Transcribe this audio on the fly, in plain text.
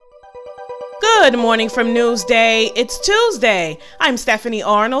Good morning from Newsday. It's Tuesday. I'm Stephanie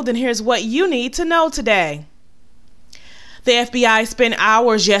Arnold, and here's what you need to know today. The FBI spent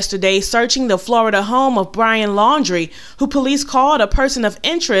hours yesterday searching the Florida home of Brian Laundrie, who police called a person of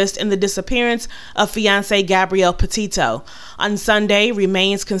interest in the disappearance of fiancée Gabrielle Petito. On Sunday,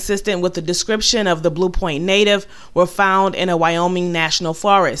 remains consistent with the description of the Blue Point native were found in a Wyoming national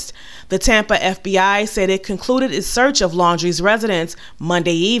forest. The Tampa FBI said it concluded its search of Laundrie's residence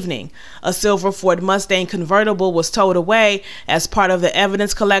Monday evening. A silver Ford Mustang convertible was towed away as part of the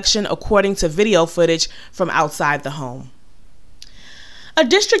evidence collection, according to video footage from outside the home. A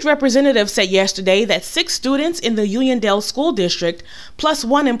district representative said yesterday that 6 students in the Uniondale School District, plus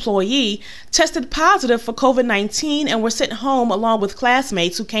 1 employee, tested positive for COVID-19 and were sent home along with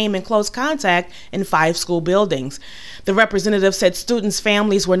classmates who came in close contact in 5 school buildings. The representative said students'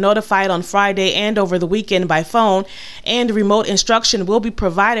 families were notified on Friday and over the weekend by phone, and remote instruction will be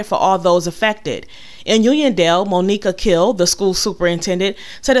provided for all those affected. In Uniondale, Monica Kill, the school superintendent,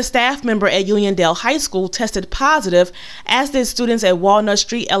 said a staff member at Uniondale High School tested positive, as did students at Walnut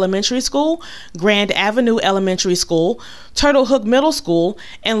Street Elementary School, Grand Avenue Elementary School, Turtle Hook Middle School,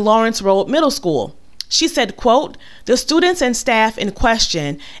 and Lawrence Road Middle School. She said, quote, "The students and staff in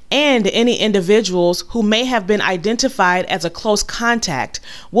question and any individuals who may have been identified as a close contact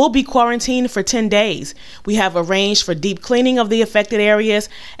will be quarantined for 10 days. We have arranged for deep cleaning of the affected areas.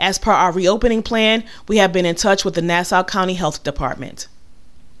 As per our reopening plan, we have been in touch with the Nassau County Health Department."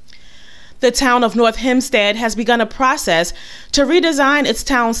 The town of North Hempstead has begun a process to redesign its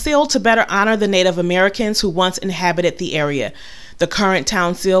town seal to better honor the Native Americans who once inhabited the area. The current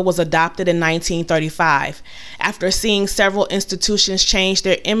town seal was adopted in 1935. After seeing several institutions change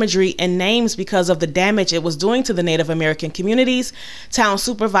their imagery and names because of the damage it was doing to the Native American communities, Town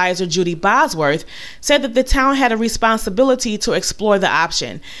Supervisor Judy Bosworth said that the town had a responsibility to explore the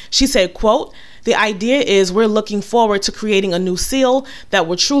option. She said, quote, "The idea is we're looking forward to creating a new seal that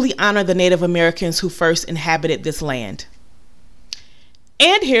will truly honor the Native Americans who first inhabited this land."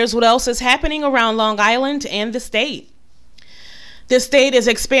 And here's what else is happening around Long Island and the state. The state is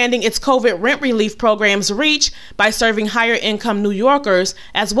expanding its COVID rent relief program's reach by serving higher-income New Yorkers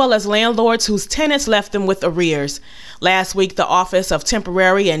as well as landlords whose tenants left them with arrears. Last week, the Office of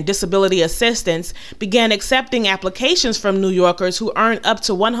Temporary and Disability Assistance began accepting applications from New Yorkers who earn up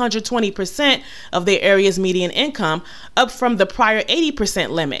to 120% of their area's median income, up from the prior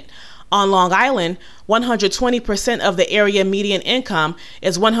 80% limit. On Long Island, 120% of the area median income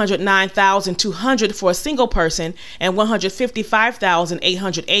is $109,200 for a single person and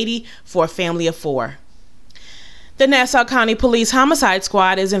 $155,880 for a family of 4. The Nassau County Police Homicide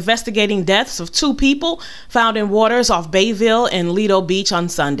Squad is investigating deaths of 2 people found in waters off Bayville and Lido Beach on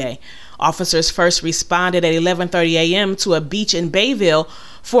Sunday. Officers first responded at 11:30 a.m. to a beach in Bayville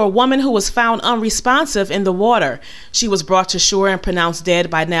for a woman who was found unresponsive in the water. She was brought to shore and pronounced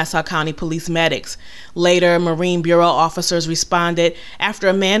dead by Nassau County Police medics. Later, Marine Bureau officers responded after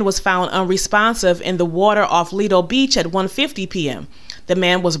a man was found unresponsive in the water off Lido Beach at 1:50 p.m. The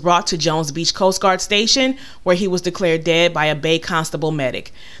man was brought to Jones Beach Coast Guard Station, where he was declared dead by a Bay Constable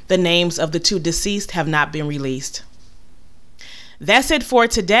medic. The names of the 2 deceased have not been released. That's it for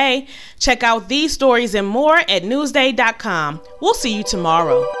today. Check out these stories and more at Newsday.com. We'll see you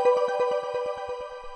tomorrow.